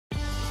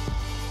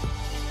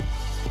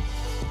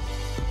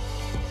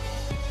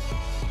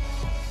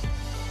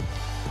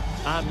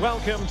And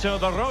welcome to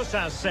the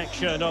Rosas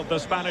section of the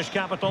Spanish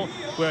capital.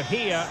 We're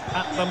here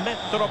at the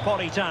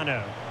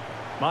Metropolitano.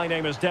 My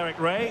name is Derek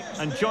Ray,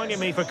 and joining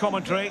me for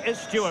commentary is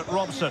Stuart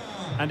Robson.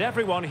 And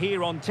everyone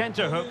here on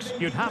tenterhooks,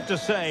 you'd have to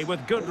say,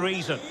 with good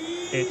reason.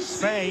 It's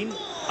Spain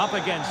up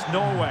against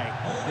Norway.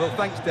 Well,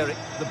 thanks, Derek.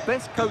 The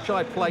best coach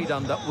I played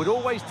under would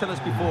always tell us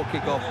before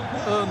kick-off,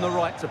 earn the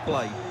right to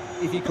play.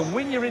 If you can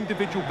win your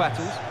individual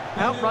battles,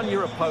 outrun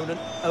your opponent,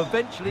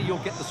 eventually you'll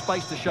get the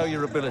space to show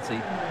your ability.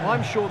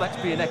 I'm sure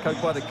that's being echoed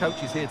by the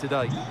coaches here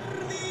today.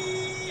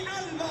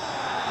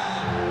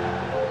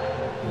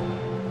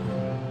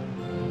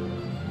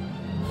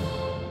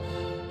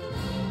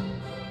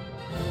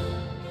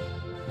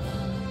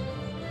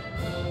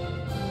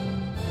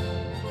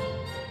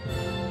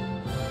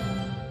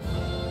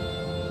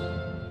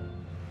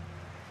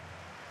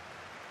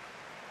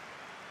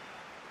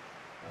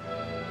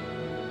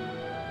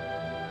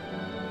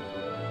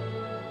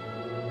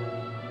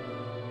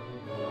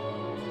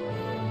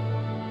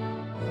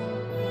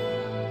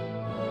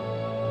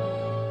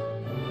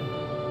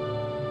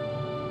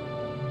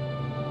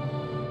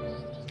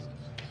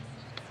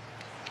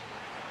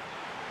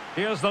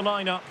 Here's the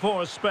lineup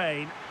for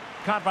Spain.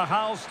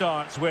 Carvajal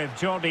starts with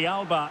Jordi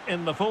Alba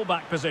in the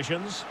fullback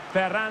positions.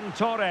 Ferran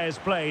Torres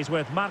plays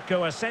with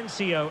Marco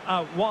Asensio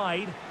out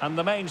wide. And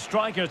the main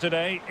striker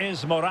today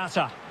is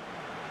Morata.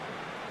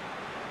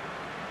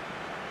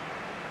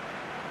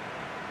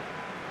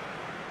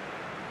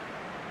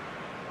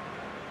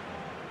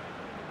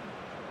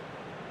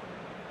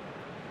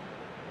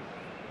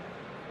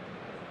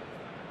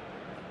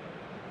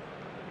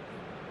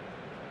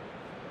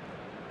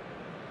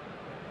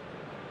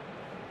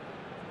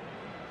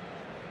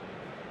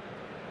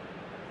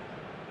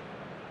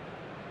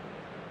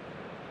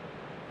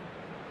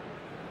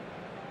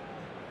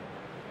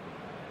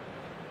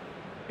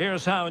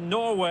 Here's how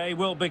Norway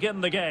will begin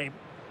the game.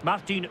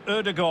 Martin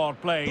Ødegaard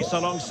plays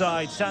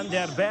alongside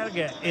Sander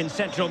Berge in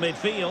central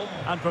midfield,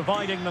 and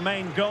providing the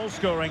main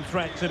goal-scoring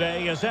threat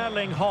today is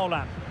Erling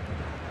Haaland.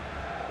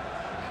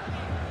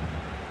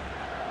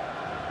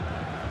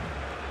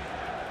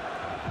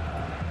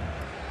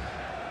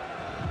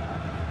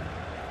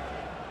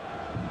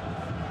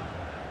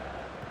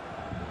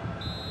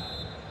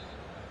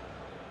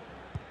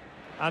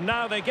 And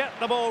now they get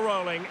the ball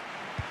rolling.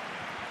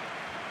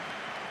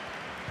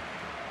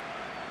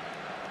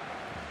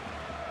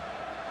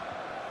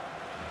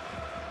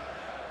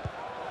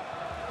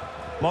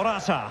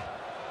 Morata.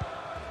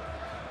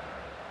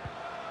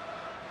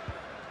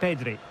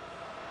 Pedri.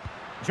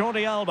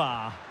 Jordi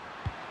Alba.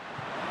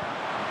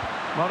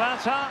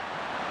 Morata.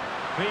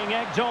 Being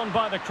egged on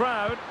by the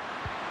crowd.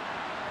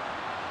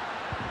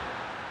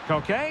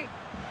 Koke.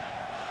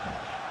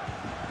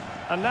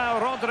 And now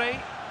Rodri.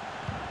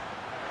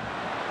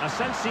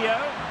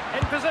 Asensio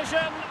in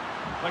position.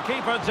 The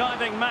keeper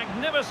diving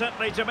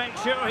magnificently to make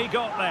sure he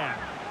got there.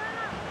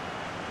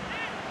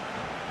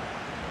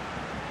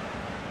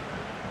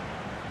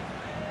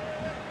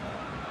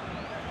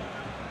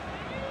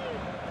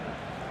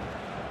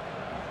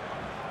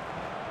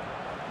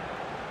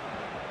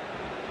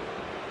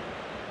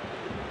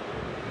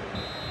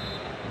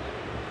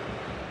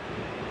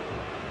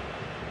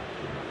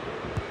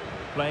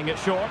 Playing it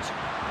short.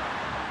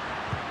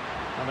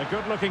 And a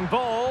good-looking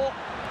ball.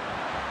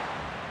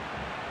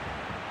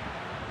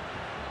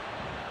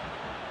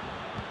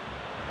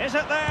 Is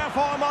it there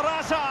for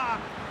Morata?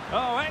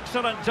 Oh,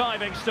 excellent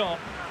diving stop.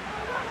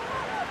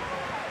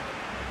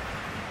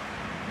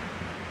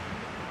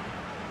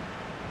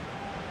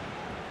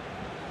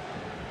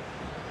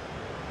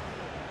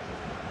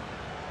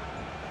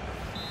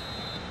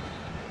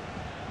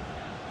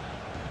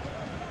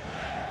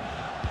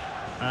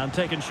 And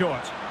taken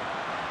short.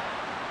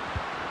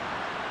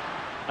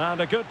 And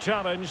a good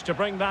challenge to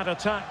bring that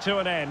attack to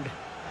an end.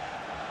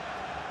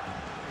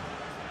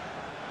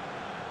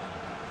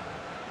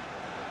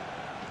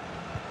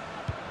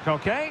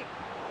 Koke.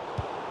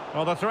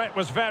 Well, the threat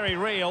was very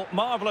real.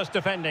 Marvellous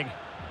defending.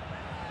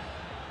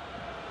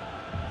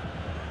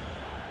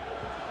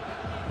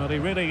 Well, he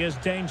really is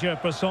danger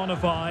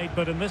personified,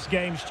 but in this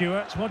game,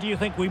 Stuart, what do you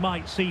think we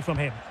might see from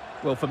him?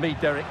 Well, for me,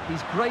 Derek,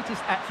 his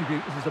greatest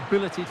attribute is his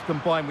ability to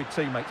combine with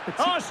teammates.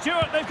 Oh,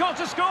 Stuart, they've got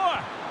to score!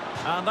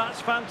 And that's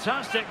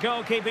fantastic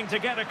goalkeeping to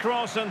get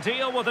across and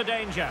deal with the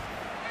danger.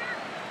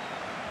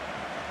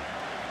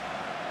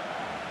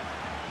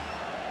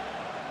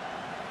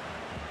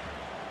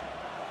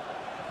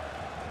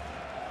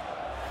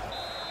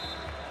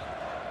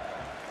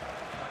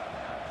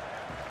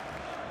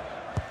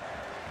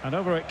 And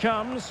over it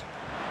comes.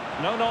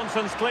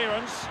 No-nonsense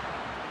clearance.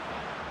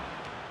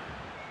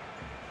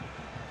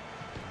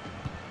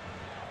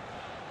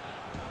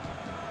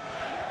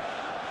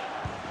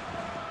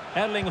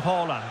 Erling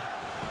Haaland.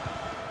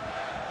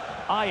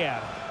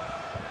 Ayer.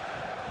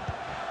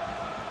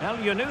 El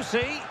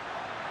Yunusi.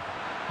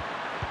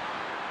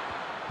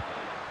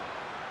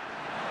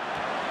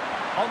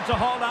 On to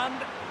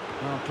Haaland.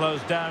 Oh,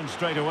 closed down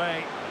straight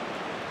away.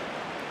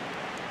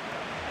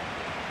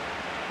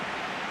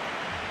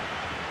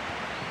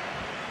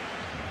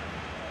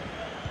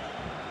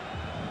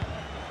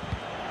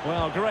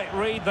 Well, great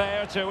read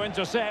there to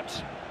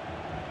intercept.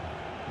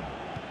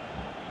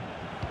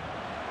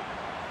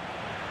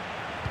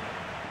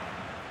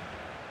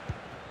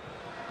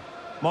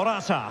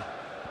 Morata.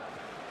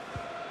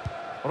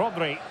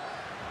 Rodri.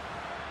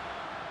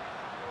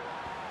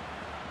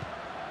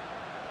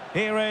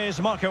 Here is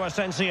Marco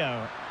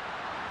Asensio.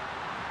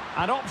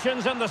 And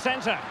options in the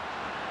centre.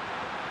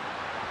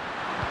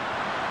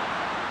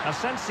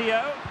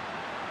 Asensio.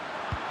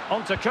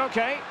 On to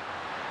Koke.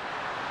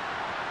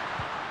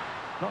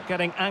 Not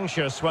getting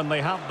anxious when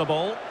they have the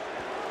ball.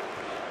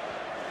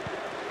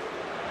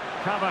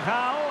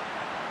 Carvajal.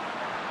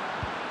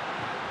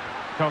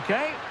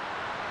 Koke.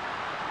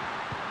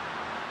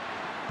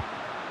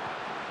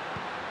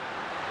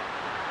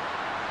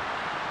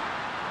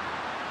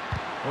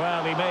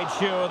 Well, he made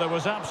sure there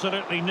was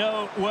absolutely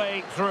no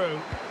way through.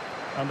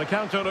 And the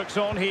counter looks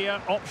on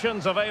here,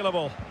 options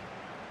available.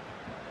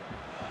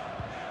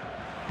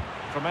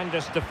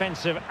 Tremendous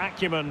defensive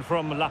acumen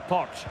from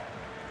Laporte.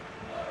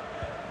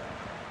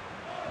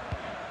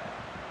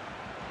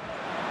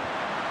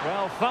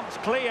 Well, thumped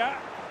clear.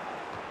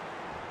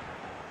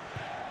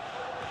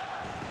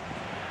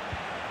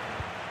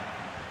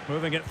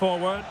 Moving it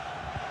forward.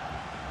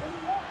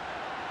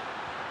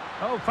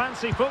 Oh,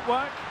 fancy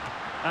footwork.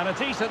 And a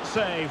decent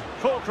save,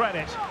 full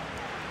credit.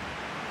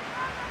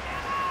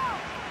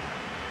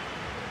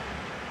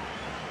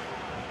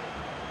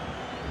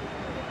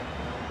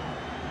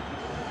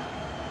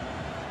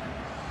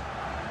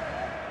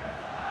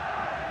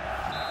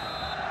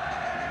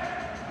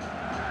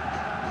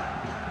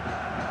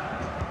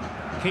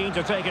 Keen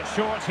to take it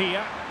short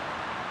here.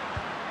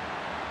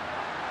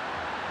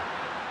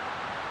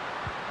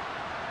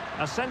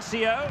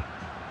 Asensio.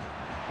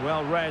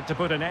 Well read to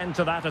put an end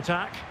to that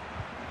attack.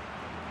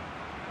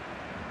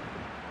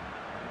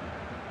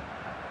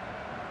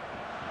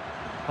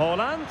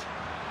 Holland.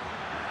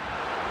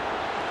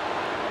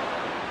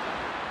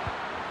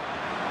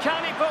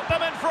 Can he put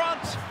them in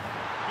front?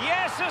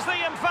 Yes is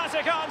the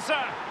emphatic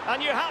answer.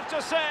 And you have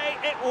to say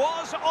it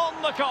was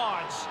on the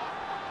cards.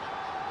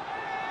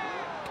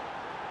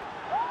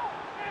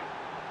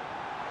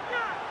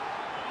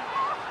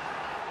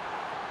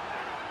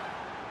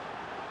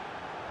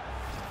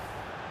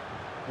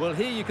 Well,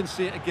 here you can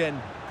see it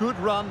again. Good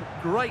run,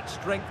 great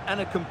strength, and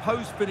a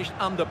composed finish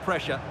under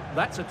pressure.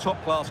 That's a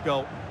top-class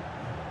goal.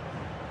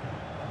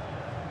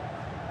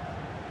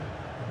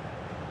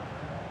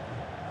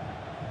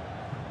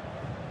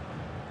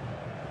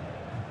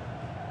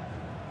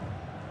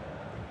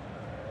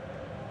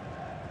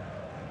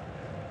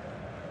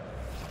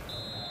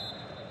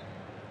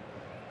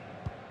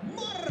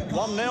 Marca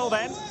 1-0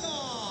 then.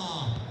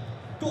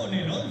 Con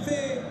el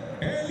 11,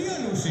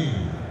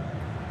 Elianusi.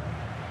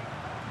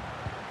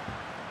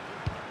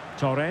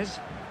 Torres.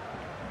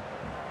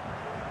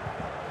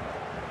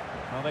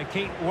 Well, they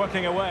keep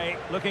working away,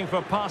 looking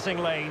for passing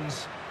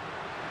lanes.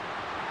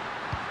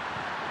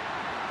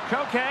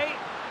 Koke.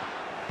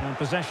 And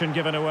possession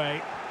given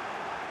away.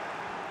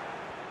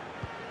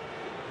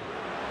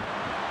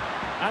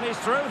 And he's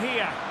through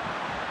here.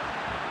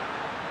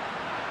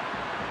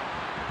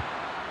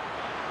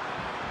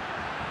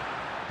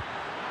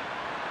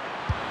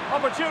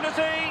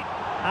 Opportunity.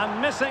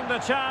 And missing the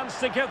chance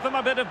to give them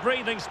a bit of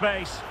breathing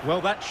space. Well,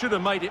 that should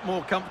have made it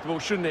more comfortable,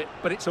 shouldn't it?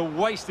 But it's a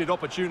wasted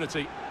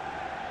opportunity.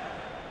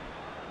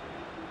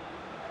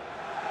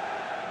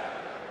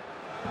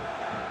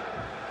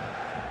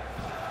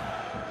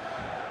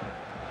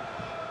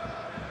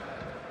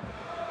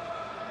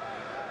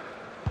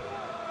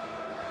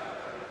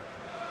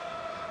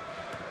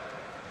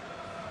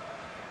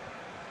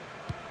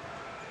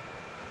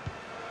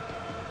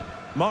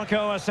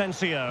 Marco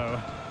Asensio.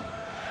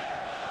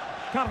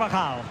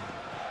 Carvajal.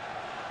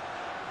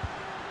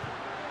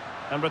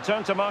 And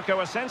return to Marco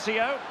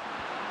Asensio.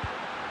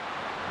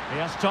 He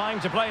has time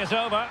to play it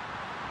over.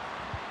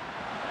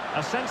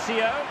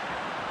 Asensio.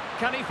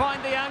 Can he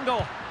find the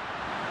angle?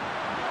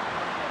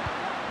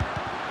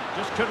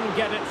 Just couldn't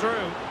get it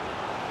through.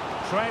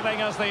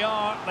 Trailing as they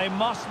are, they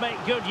must make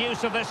good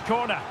use of this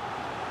corner.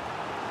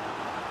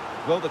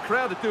 Well, the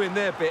crowd are doing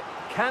their bit.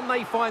 Can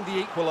they find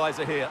the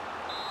equaliser here?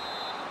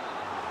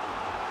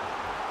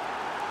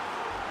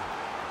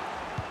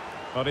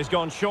 But he's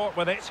gone short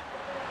with it.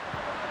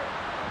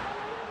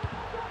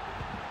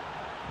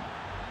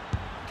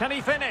 Can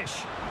he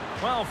finish?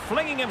 Well,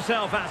 flinging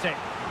himself at it.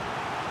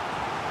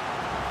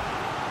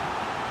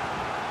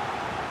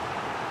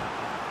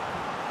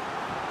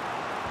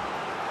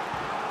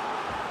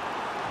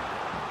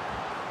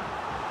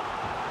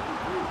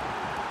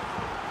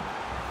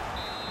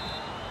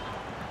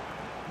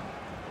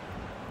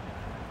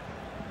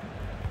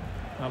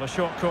 Well, a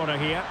short corner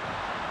here.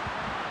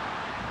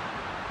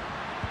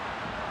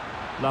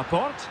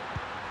 Laporte.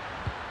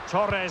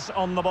 Torres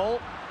on the ball.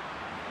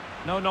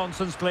 No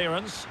nonsense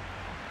clearance.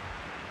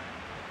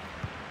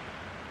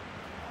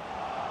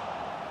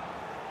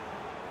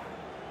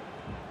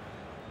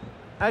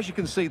 As you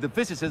can see, the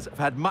visitors have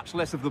had much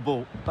less of the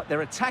ball, but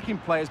their attacking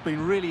play has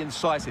been really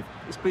incisive.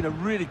 It's been a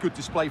really good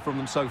display from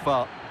them so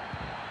far.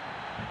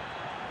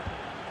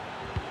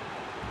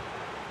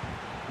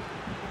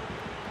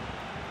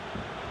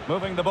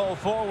 Moving the ball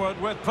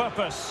forward with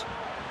purpose.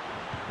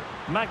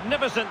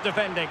 Magnificent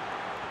defending.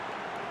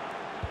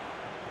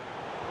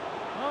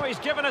 Oh, he's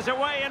given us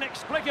away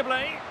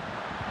inexplicably.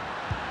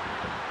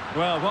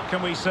 Well, what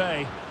can we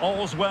say?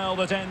 All's well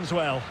that ends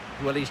well.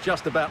 Well, he's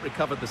just about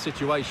recovered the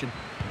situation.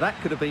 That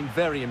could have been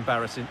very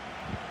embarrassing.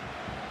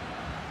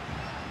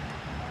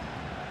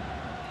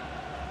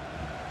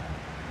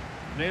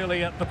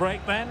 Nearly at the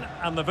break then,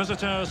 and the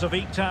visitors have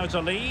eked out a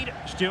lead.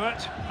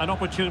 Stuart, an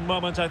opportune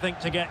moment, I think,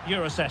 to get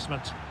your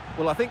assessment.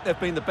 Well, I think they've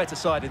been the better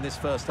side in this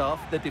first half.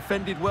 They've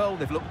defended well,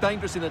 they've looked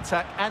dangerous in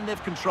attack, and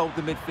they've controlled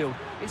the midfield.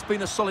 It's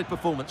been a solid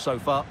performance so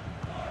far.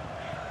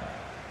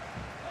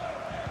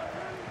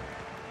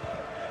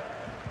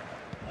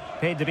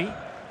 Pedri.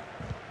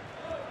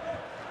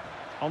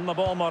 On the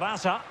ball,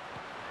 Morata.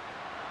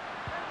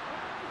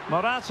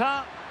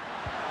 Morata.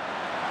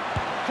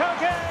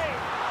 Koke!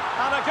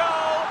 And a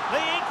goal,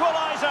 the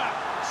equaliser.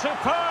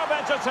 Superb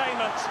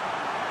entertainment.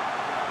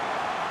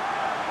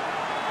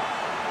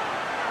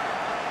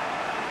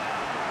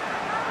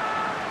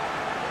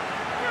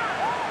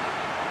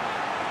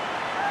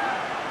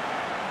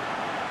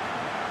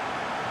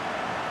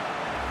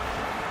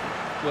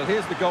 Well,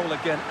 here's the goal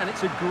again, and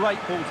it's a great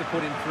ball to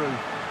put him through.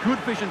 Good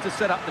vision to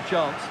set up the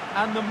chance,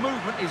 and the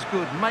movement is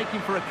good,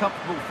 making for a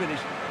comfortable finish.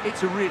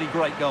 It's a really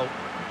great goal.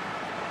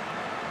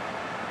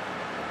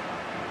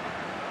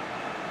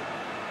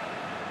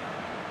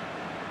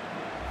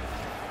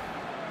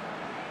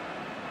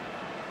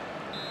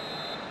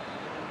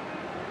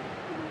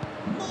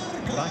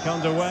 Back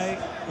underway,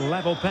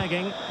 level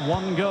pegging,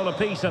 1 goal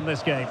apiece in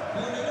this game.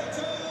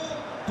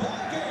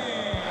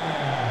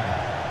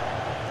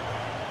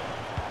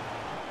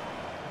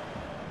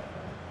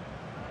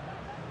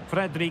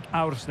 Fredrik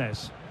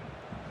Aursnes.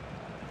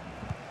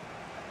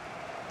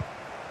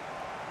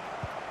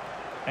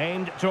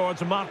 Aimed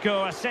towards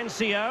Marco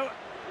Asensio.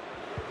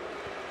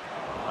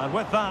 And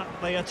with that,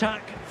 the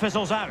attack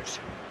fizzles out.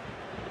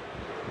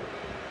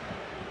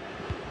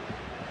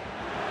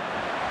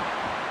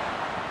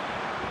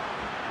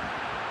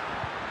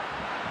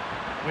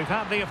 We've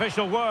had the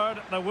official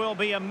word. There will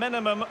be a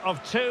minimum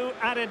of 2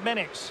 added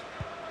minutes.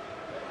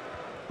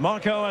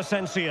 Marco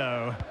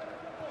Asensio.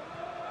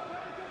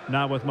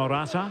 Now with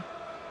Morata.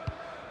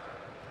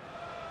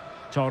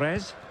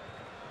 Torres.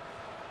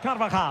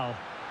 Carvajal.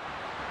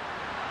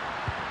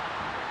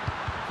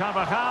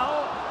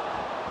 Carvajal.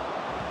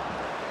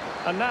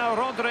 And now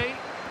Rodri.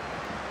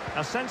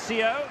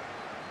 Asensio.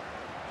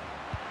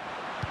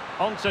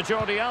 On to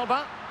Jordi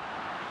Alba.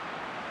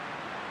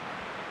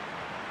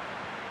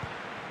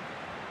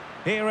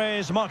 Here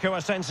is Marco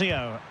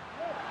Asensio.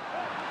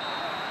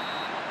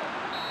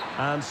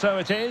 And so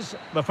it is.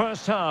 The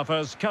first half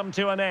has come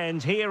to an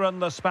end here in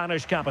the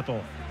Spanish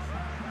capital.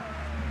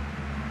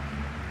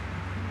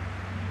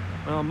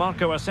 Well,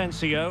 Marco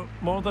Asensio,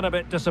 more than a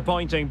bit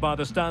disappointing by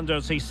the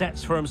standards he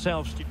sets for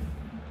himself.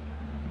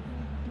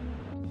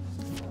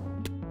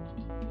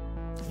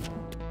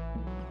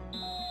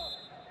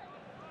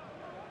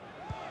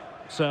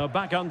 So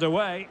back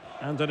underway,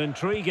 and an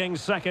intriguing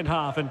second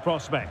half in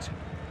prospect.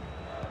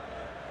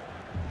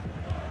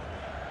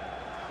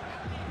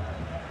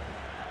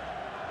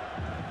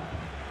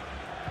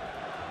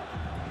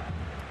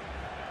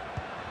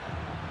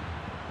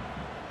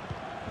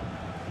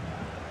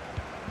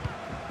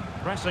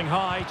 Pressing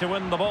high to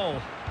win the ball.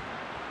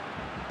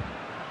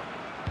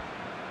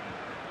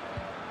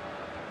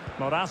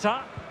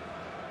 Morata.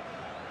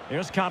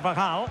 Here's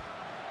Carvajal.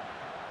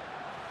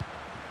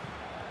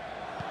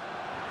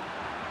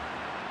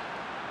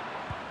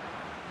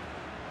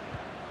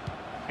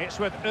 It's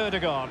with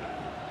Ødegaard.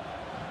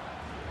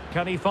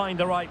 Can he find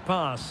the right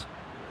pass?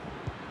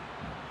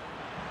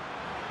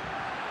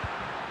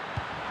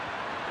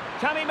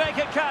 Can he make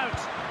it count?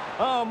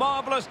 Oh,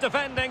 marvellous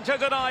defending to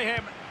deny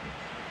him.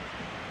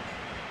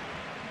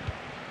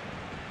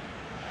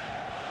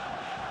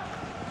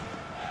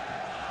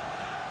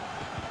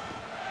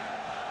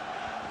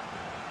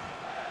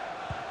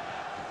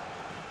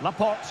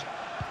 Laporte.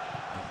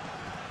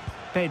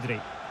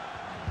 Pedri.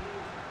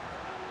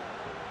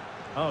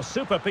 Oh,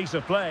 super piece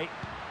of play.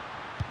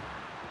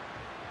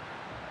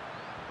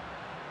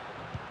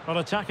 Well,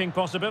 attacking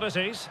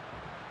possibilities.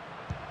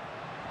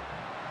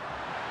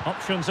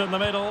 Options in the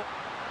middle.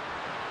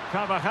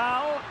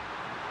 Carvajal.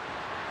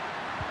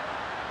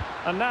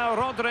 And now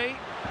Rodri.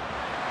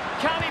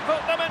 Can he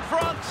put them in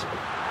front?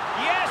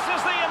 Yes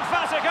is the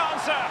emphatic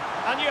answer.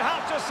 And you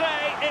have to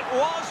say it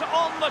was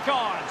on the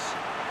cards.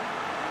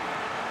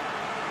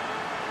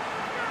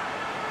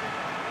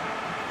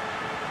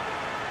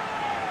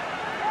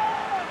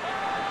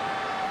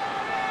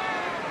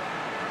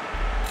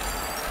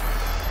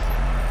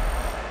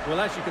 Well,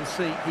 as you can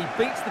see, he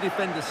beats the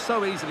defender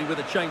so easily with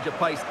a change of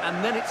pace,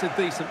 and then it's a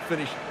decent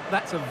finish.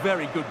 That's a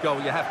very good goal,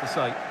 you have to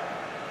say.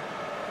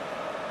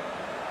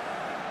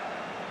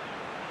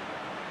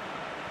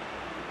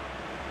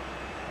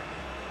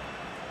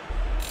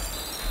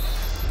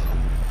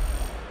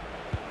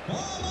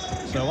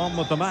 So on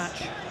with the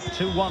match.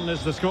 2-1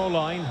 is the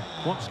scoreline.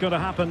 What's going to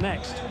happen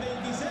next?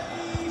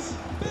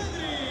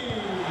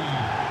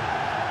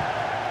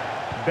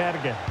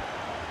 Berge.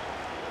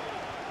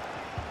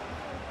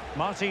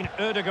 Martin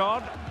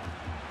Ødegaard.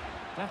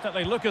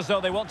 Definitely look as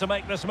though they want to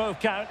make this move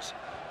count.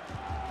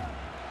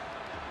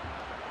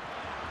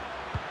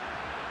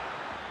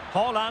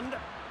 Haaland.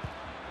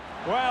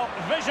 Well,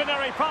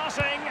 visionary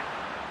passing.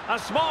 A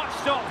smart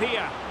stop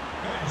here.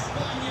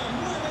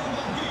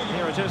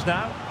 Here it is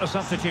now, a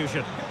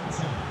substitution.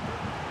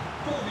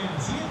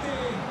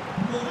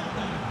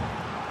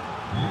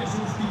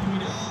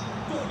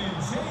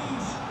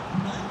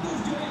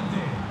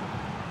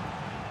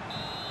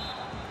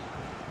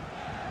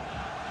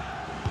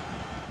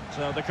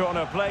 So the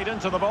corner played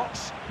into the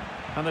box,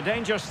 and the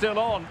danger's still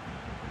on.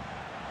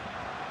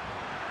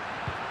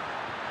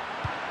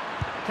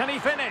 Can he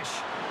finish?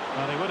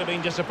 Well, he would have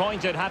been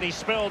disappointed had he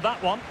spilled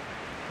that one.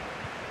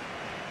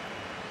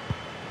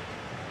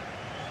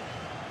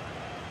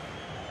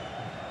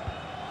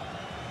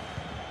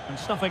 And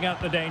snuffing out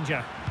the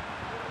danger.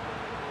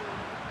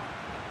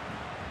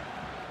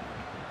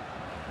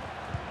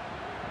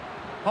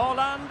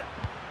 Haaland.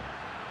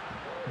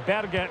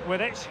 Berge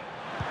with it.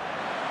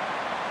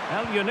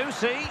 El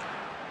Yunusi.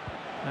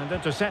 And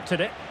intercepted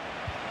it.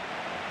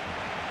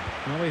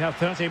 Well, we have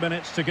 30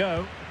 minutes to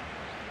go.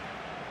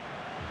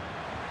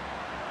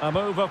 A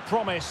move of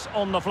promise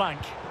on the flank.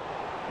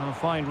 A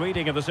fine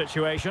reading of the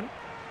situation.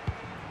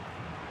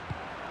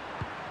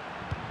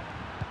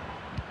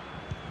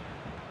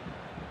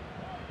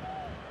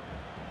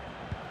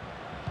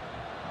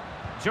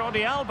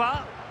 Jordi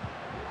Alba.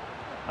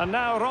 And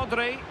now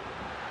Rodri.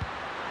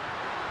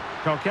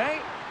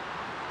 Koke.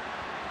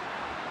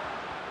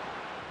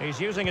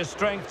 He's using his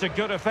strength to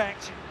good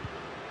effect.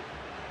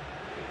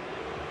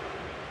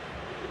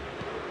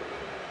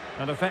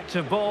 An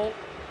effective ball.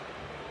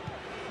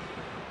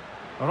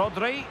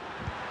 Rodri.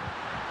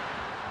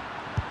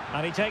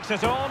 And he takes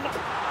it on.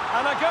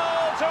 And a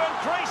goal to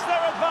increase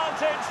their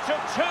advantage to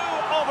 2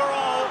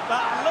 overall.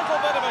 That little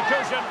bit of a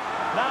cushion.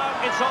 Now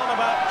it's all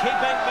about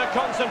keeping the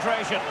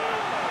concentration.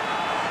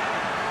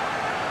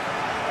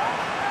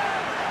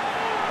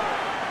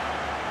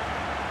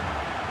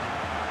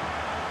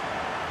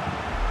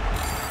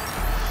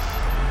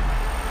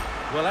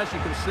 Well, as you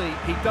can see,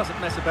 he doesn't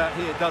mess about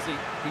here, does he?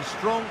 He's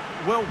strong,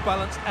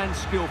 well-balanced and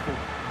skillful.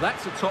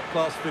 That's a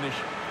top-class finish.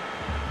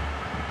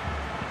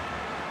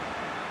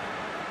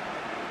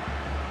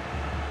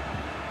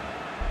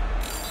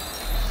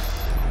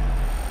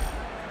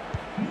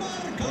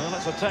 Well,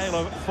 it's a tale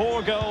of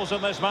 4 goals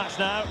in this match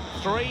now.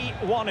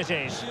 3-1 it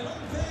is.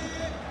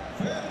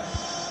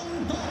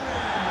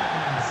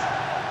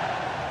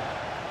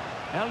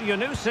 El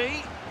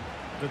Yunusi,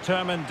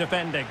 determined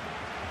defending.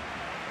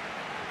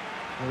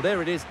 Well,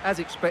 there it is. As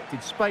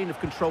expected, Spain have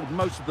controlled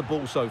most of the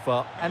ball so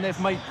far, and they've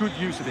made good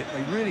use of it.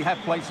 They really have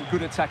played some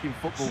good attacking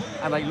football,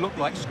 and they look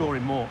like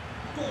scoring more.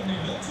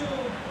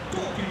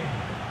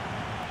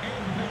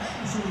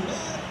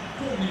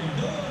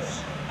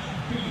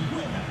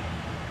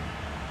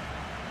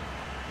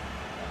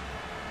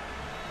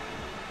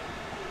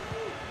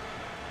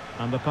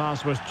 And the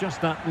pass was just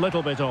that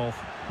little bit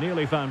off.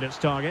 Nearly found its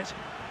target.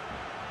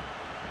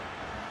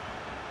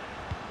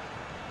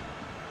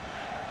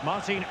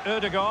 Martin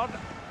Ødegaard.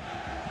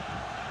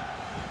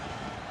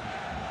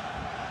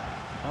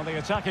 Well, the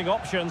attacking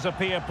options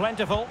appear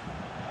plentiful,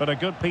 but a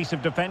good piece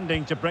of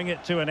defending to bring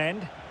it to an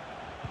end.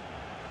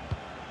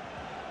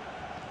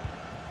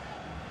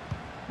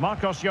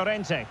 Marcos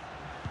Llorente.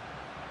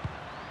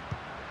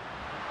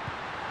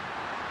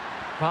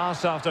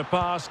 Pass after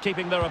pass,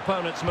 keeping their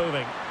opponents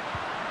moving.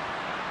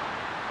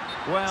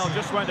 Well,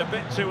 just went a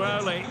bit too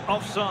early,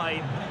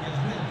 offside.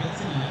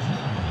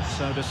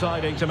 So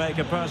deciding to make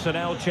a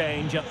personnel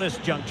change at this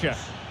juncture.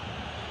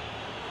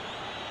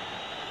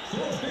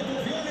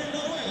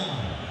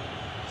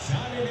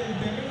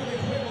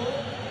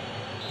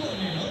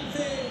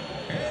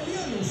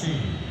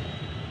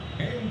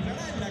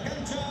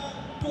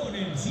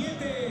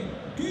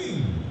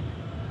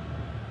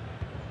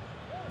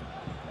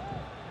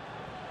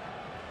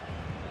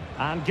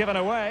 And given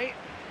away.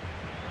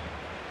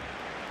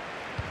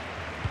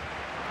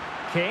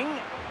 King.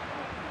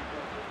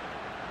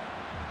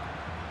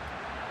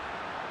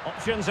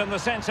 Options in the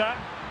centre.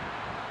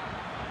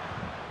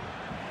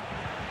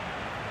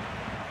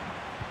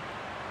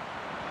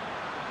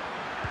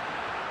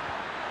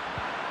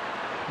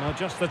 Well,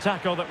 just the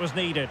tackle that was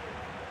needed.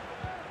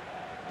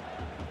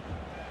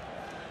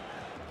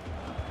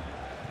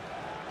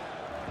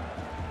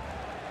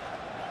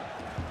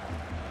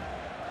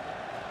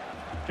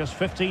 Just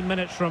 15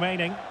 minutes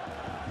remaining.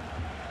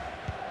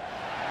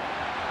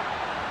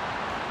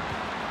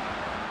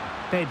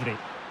 Pedri.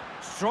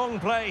 Strong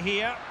play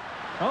here.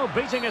 Oh,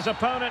 beating his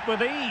opponent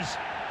with ease.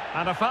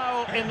 And a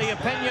foul in the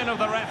opinion of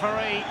the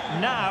referee.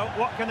 Now,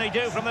 what can they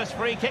do from this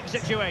free kick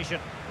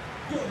situation?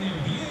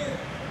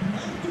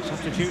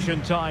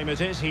 Substitution time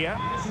it is here.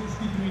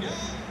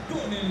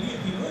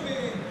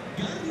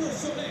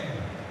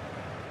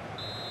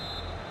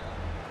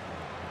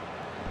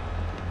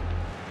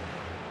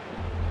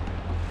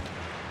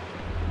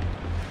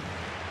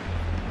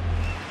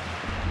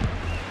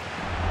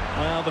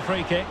 Well, the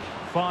free kick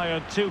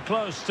Fired too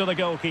close to the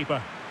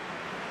goalkeeper.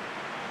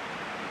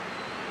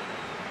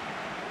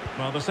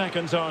 Well, the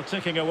seconds are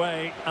ticking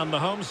away and the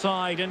home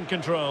side in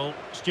control.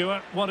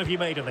 Stuart, what have you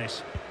made of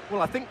this?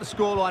 Well, I think the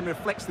scoreline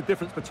reflects the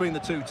difference between the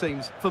two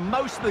teams. For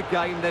most of the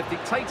game, they've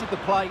dictated the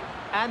play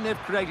and they've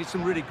created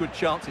some really good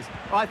chances.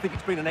 I think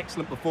it's been an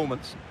excellent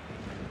performance.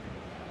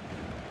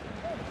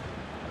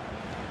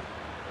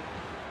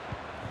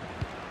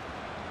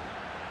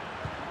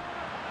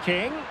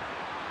 King.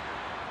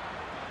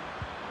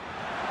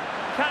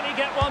 Can he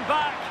get one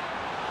back?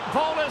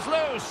 Ball is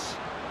loose.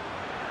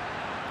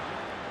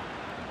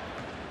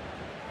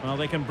 Well,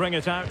 they can bring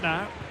it out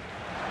now.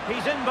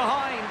 He's in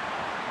behind.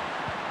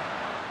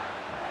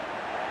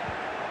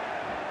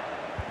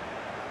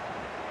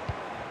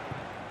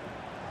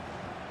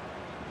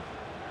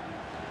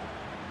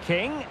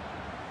 King.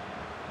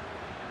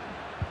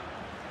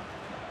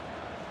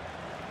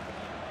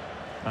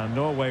 And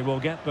Norway will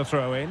get the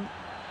throw in.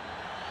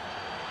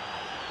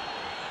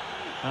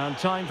 And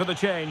time for the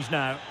change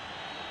now.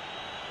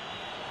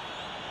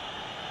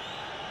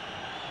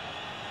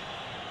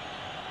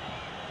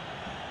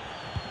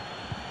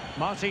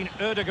 Martin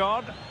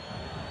Ødegaard.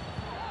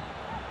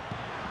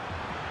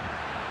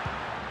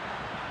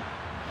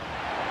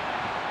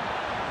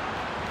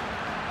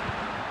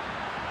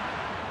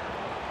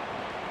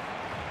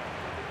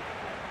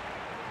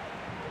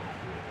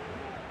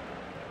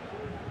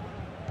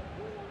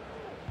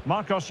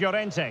 Marcos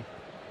Llorente.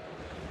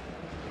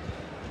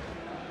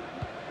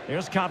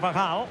 Here's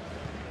Carvajal.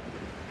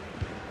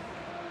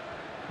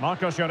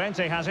 Marcos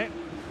Llorente has it.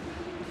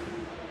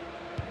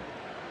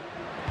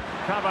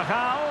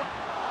 Carvajal.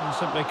 And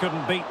simply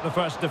couldn't beat the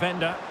first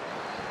defender.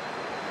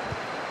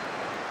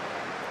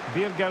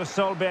 Birger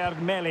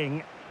Solberg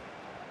Melling.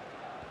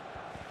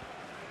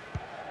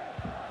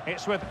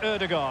 It's with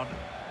Ødegaard.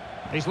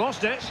 He's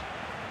lost it.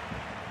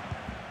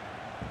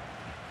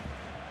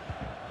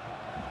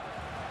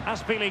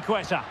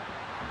 Azpilicueta.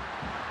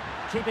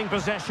 Keeping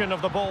possession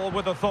of the ball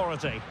with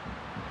authority.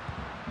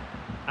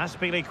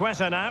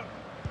 Azpilicueta now.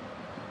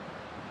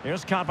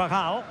 Here's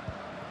Carvajal.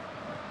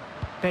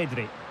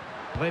 Pedri.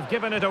 They've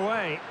given it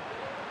away.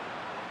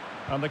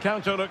 And the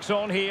counter looks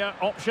on here.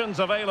 Options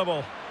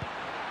available.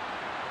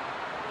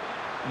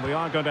 And we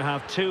are going to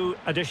have 2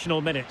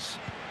 additional minutes.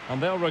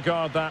 And they'll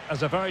regard that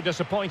as a very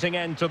disappointing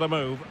end to the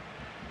move.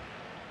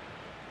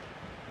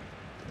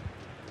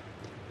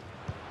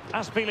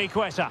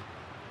 Azpilicueta.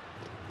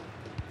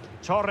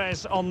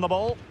 Torres on the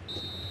ball.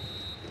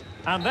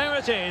 And there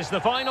it is,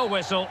 the final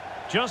whistle.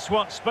 Just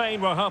what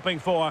Spain were hoping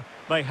for.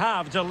 They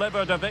have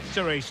delivered a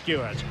victory,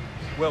 Stuart.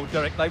 Well,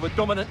 Derek, they were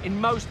dominant in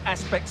most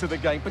aspects of the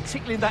game,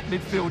 particularly in that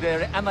midfield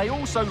area, and they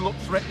also looked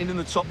threatening in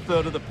the top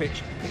third of the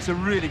pitch. It's a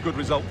really good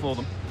result for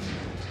them.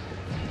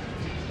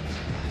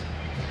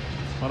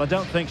 Well, I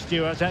don't think,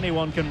 Stuart,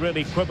 anyone can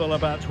really quibble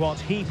about what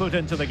he put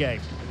into the game.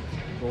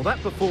 Well,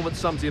 that performance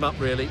sums him up,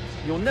 really.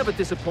 You're never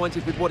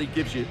disappointed with what he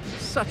gives you.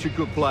 Such a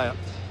good player.